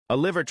A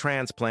liver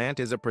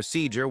transplant is a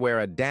procedure where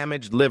a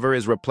damaged liver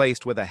is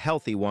replaced with a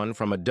healthy one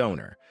from a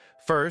donor.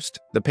 First,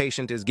 the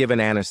patient is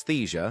given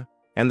anesthesia,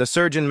 and the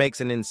surgeon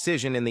makes an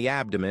incision in the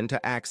abdomen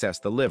to access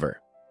the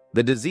liver.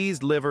 The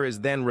diseased liver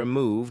is then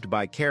removed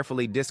by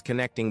carefully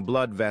disconnecting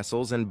blood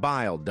vessels and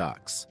bile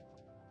ducts.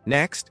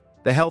 Next,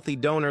 the healthy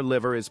donor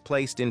liver is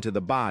placed into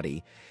the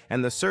body,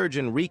 and the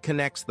surgeon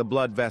reconnects the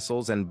blood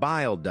vessels and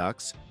bile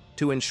ducts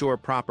to ensure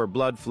proper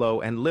blood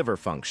flow and liver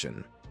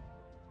function.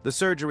 The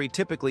surgery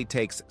typically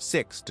takes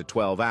 6 to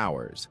 12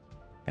 hours,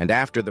 and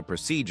after the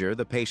procedure,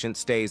 the patient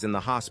stays in the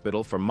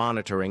hospital for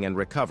monitoring and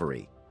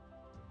recovery.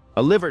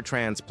 A liver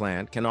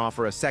transplant can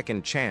offer a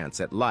second chance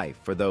at life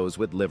for those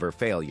with liver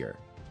failure.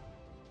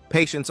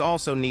 Patients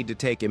also need to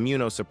take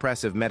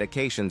immunosuppressive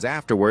medications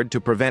afterward to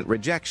prevent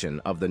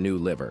rejection of the new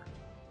liver.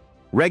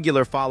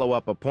 Regular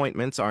follow-up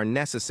appointments are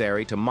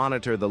necessary to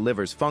monitor the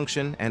liver's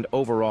function and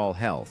overall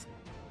health.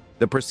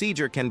 The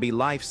procedure can be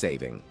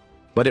life-saving,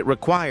 but it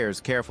requires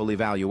careful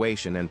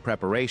evaluation and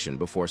preparation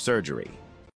before surgery.